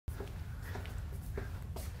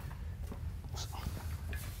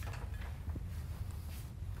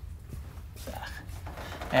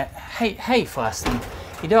Hei forresten.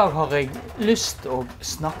 I dag har jeg lyst til å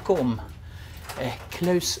snakke om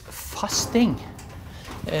Claus Fasting.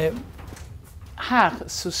 Her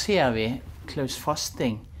så ser vi Claus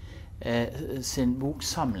Fasting sin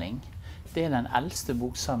boksamling. Det er den eldste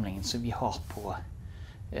boksamlingen som vi har på.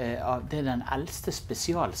 Det er den eldste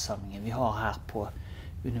spesialsamlingen vi har her på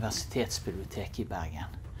Universitetsbiblioteket i Bergen.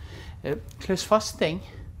 Claus Fasting,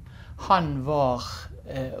 han var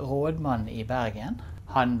rådmann i Bergen.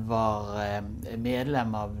 Han var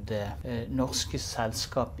medlem av det norske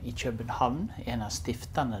selskap i København, en av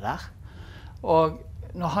stifterne der. Og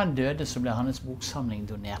når han døde, så ble hans boksamling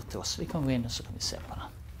donert til oss. Vi kan gå inn og så kan vi se på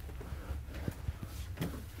den.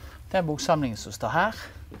 Det er boksamlingen som står her,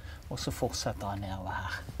 og så fortsetter han nedover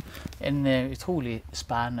her. En utrolig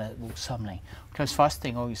spennende boksamling. Claus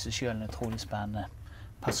Fasting er også i seg selv en utrolig spennende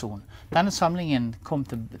person. Denne samlingen kom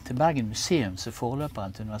til Bergen museum som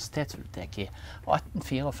forløperen til Universitetsbiblioteket i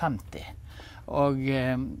 1854. Og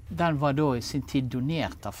den var da i sin tid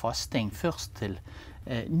donert av Fasting først til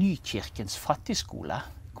Nykirkens fattigskole,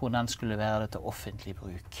 hvor den skulle være det til offentlig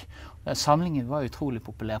bruk. Samlingen var utrolig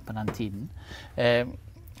populær på den tiden.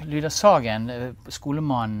 Lyder Sagen,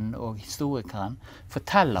 skolemannen og historikeren,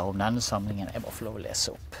 forteller om denne samlingen. Jeg må få lov å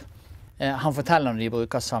lese opp. Han forteller når de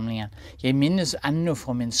bruker samlingen. Jeg minnes ennå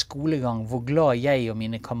fra min skolegang hvor glad jeg og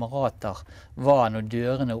mine kamerater var når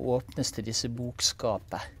dørene åpnes til disse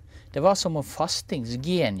bokskapet. Det var som om Fastings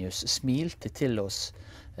genius smilte til oss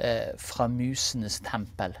fra musenes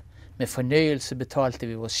tempel. Med fornøyelse betalte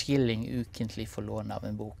vi vår skilling ukentlig for lån av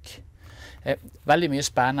en bok. Veldig mye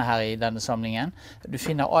spennende her i denne samlingen. Du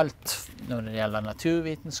finner alt når det gjelder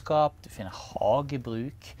naturvitenskap, du finner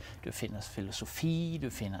hagebruk, du finner filosofi, du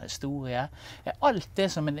finner historie. Alt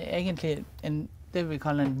det som egentlig det vi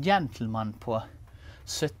kaller en gentleman på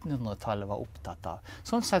 1700-tallet var opptatt av.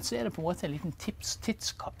 Sånn sett så er det på en måte en liten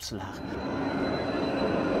tidskapsel her.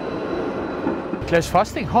 Claus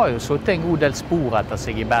Fasting har jo satt en god del spor etter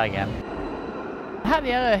seg i Bergen. Her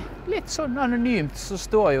nede, litt sånn anonymt, så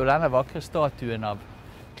står jo denne vakre statuen av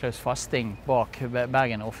Claus Fasting bak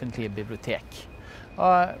Bergen offentlige bibliotek.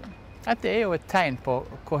 Og dette er jo et tegn på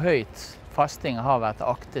hvor høyt Fasting har vært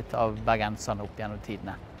aktet av bergenserne opp gjennom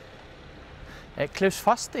tidene. Claus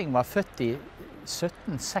Fasting var født i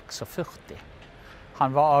 1746.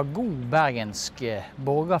 Han var av god bergensk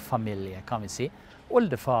borgerfamilie, kan vi si.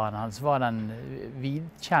 Oldefaren hans var den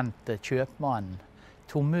vidkjente kjøpmannen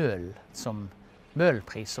Tomøl, som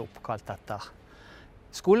Møhlpris er oppkalt etter.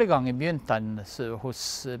 Skolegangen begynte han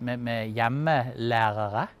med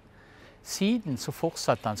hjemmelærere. Siden så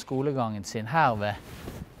fortsatte han skolegangen sin her ved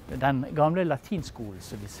den gamle latinskolen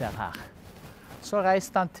som vi ser her. Så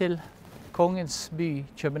reiste han til kongens by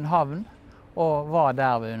København og var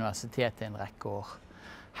der ved universitetet en rekke år.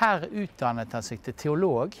 Her utdannet han seg til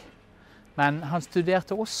teolog, men han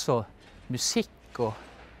studerte også musikk og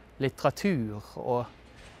litteratur og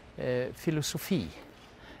filosofi.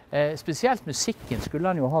 Spesielt musikken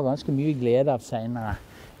skulle han jo ha ganske mye glede av senere.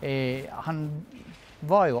 Han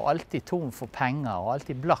var jo alltid tom for penger og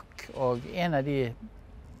alltid blakk, og en av de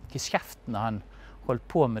geskjeftene han holdt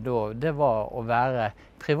på med da, det var å være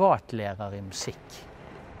privatlærer i musikk.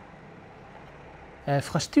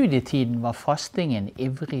 Fra studietiden var Fasting en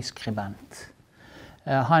ivrig skribent.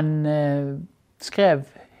 Han skrev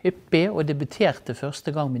hyppig og debuterte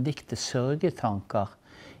første gang med diktet Sørgetanker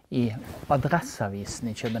i Adresseavisen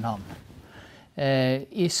i København.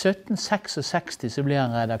 I 1766 så ble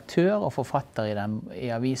han redaktør og forfatter i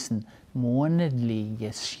avisen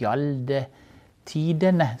Månedlige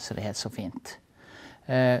Tidene, så det het så fint.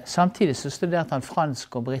 Samtidig så studerte han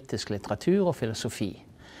fransk og britisk litteratur og filosofi.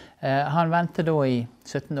 Han vendte da i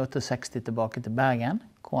 1768 tilbake til Bergen,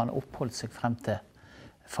 hvor han oppholdt seg frem til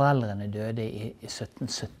foreldrene døde i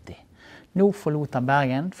 1770. Nå forlot han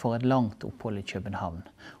Bergen for et langt opphold i København.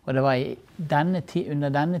 Og det var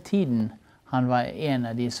under denne tiden han var en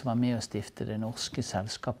av de som var med å stifte det norske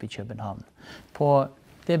selskapet i København. På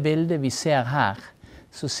det bildet vi ser her,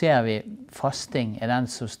 så ser vi Fasting er den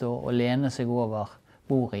som står og lener seg over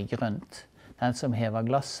bordet i grønt. Den som hever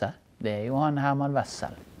glasset, det er Johan Herman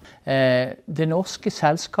Wessel. Det norske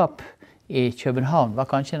selskap i København var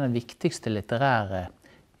kanskje den viktigste litterære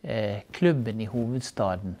klubben i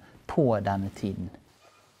hovedstaden på denne tiden.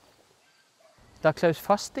 Da Claus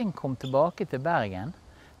Fasting kom tilbake til Bergen,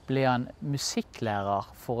 ble han musikklærer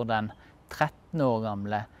for den 13 år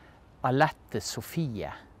gamle Alette Sofie,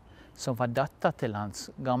 som var datter til hans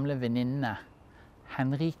gamle venninne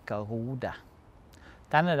Henrika Rode.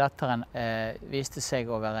 Denne datteren viste seg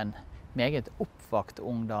å være en meget oppvakt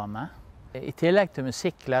ung dame. I tillegg til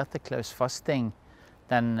musikk lærte Claus Fasting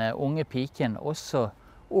den unge piken også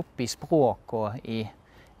opp i språk og i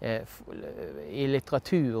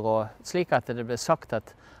litteratur, og slik at det ble sagt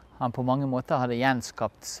at han på mange måter hadde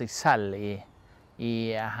gjenskapt seg selv i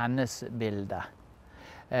hennes bilde.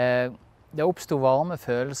 Det oppstod varme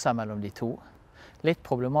følelser mellom de to. Litt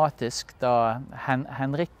problematisk da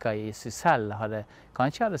Henrika i seg selv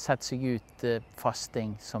kanskje hadde sett seg ut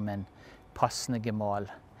Fasting som en passende gemal.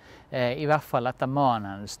 I hvert fall etter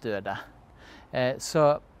mannen hennes døde.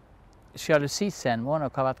 Så sjalusiscenen må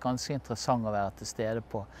nok ha vært ganske interessant å være til stede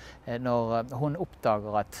på når hun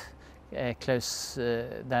oppdager at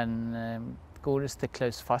den godeste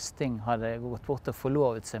Claus Fasting hadde gått bort og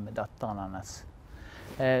forlovet seg med datteren hennes.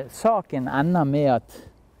 Saken ender med at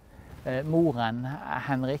moren,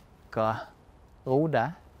 Henrika Rode,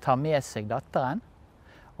 tar med seg datteren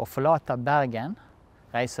og forlater Bergen,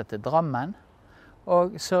 reiser til Drammen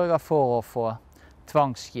og sørger for å få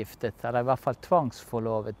tvangsgiftet, eller i hvert fall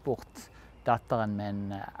tvangsforlovet bort datteren med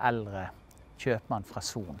en eldre kjøpmann fra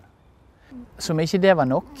Son. Som ikke det var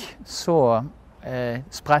nok, så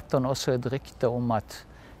spredte hun også et rykte om at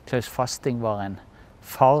Claus Fasting var en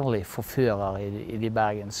farlig forfører i de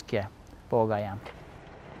bergenske borgerhjem.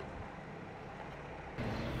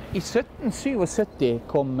 I 1777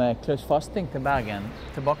 kom Claus Fasting tilbake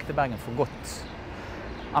til Bergen for godt.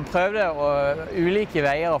 Han prøvde ulike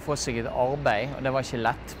veier å få seg et arbeid, og det var ikke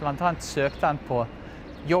lett. Blant annet søkte han på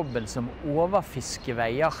jobben som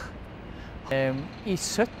overfiskeveier. I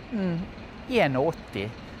 1781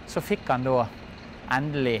 så fikk han da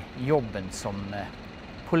endelig jobben som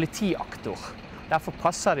politiaktor. Derfor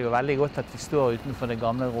passer det jo veldig godt at vi står utenfor det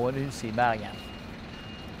gamle rådhuset i Bergen.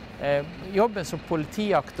 Jobben som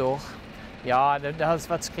politiaktor, ja, det har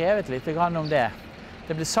vært skrevet litt om det.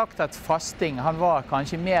 Det ble sagt at Fasting han var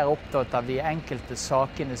kanskje mer opptatt av de enkelte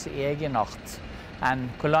sakenes egenart enn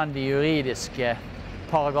hvordan de juridiske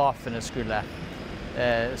paragrafene skulle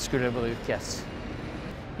brukes.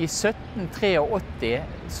 I 1783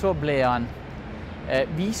 så ble han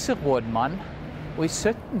viserådmann, og i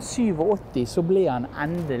 1787 så ble han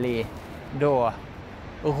endelig da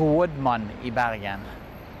rådmann i Bergen.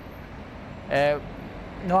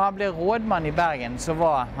 Når han ble rådmann i Bergen, så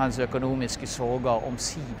var hans økonomiske sorger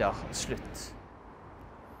omsider slutt.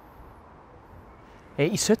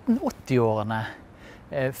 I 1780-årene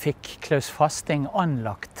fikk Claus Fasting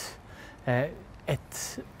anlagt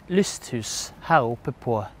et lysthus her oppe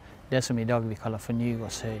på det som i dag vi kaller for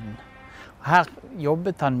Nygårdshøyden. Her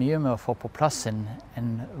jobbet han mye med å få på plass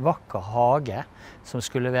en vakker hage som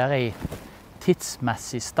skulle være i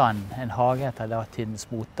tidsmessig stand, en hage etter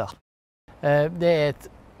datidens moter. Det er et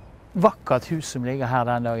vakkert hus som ligger her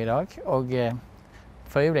den dag i dag, og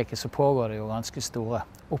for øyeblikket så pågår det jo ganske store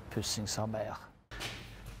oppussingsarbeider.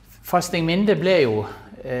 Fasting Minde ble jo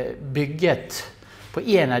bygget på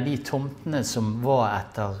en av de tomtene som var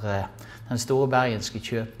etter den store bergenske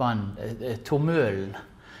kjøpmannen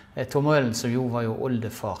Tormølen, som jo var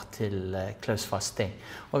oldefar til Claus Fasting.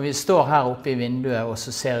 Og vi står her oppe i vinduet og så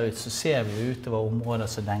ser vi utover områder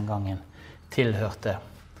som den gangen tilhørte,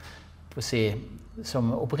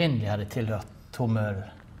 som opprinnelig hadde tilhørt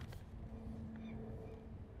Tormølen.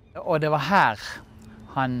 Og det var her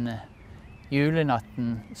han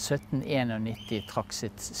julenatten 1791 trakk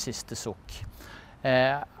sitt siste sukk.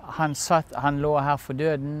 Han lå her for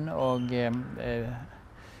døden, og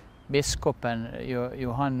biskopen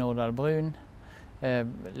Johan Nordahl Brun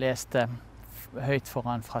leste høyt for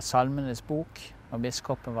han fra Salmenes bok. Når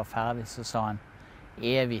biskopen var ferdig, så sa han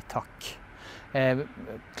evig takk.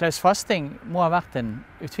 Claus Fasting må ha vært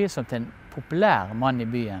utvilsomt en populær mann i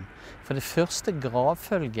byen. For det første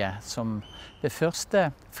det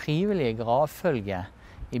første frivillige gravfølget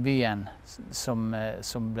i byen som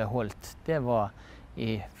ble holdt, det var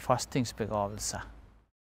i Fastings begravelse.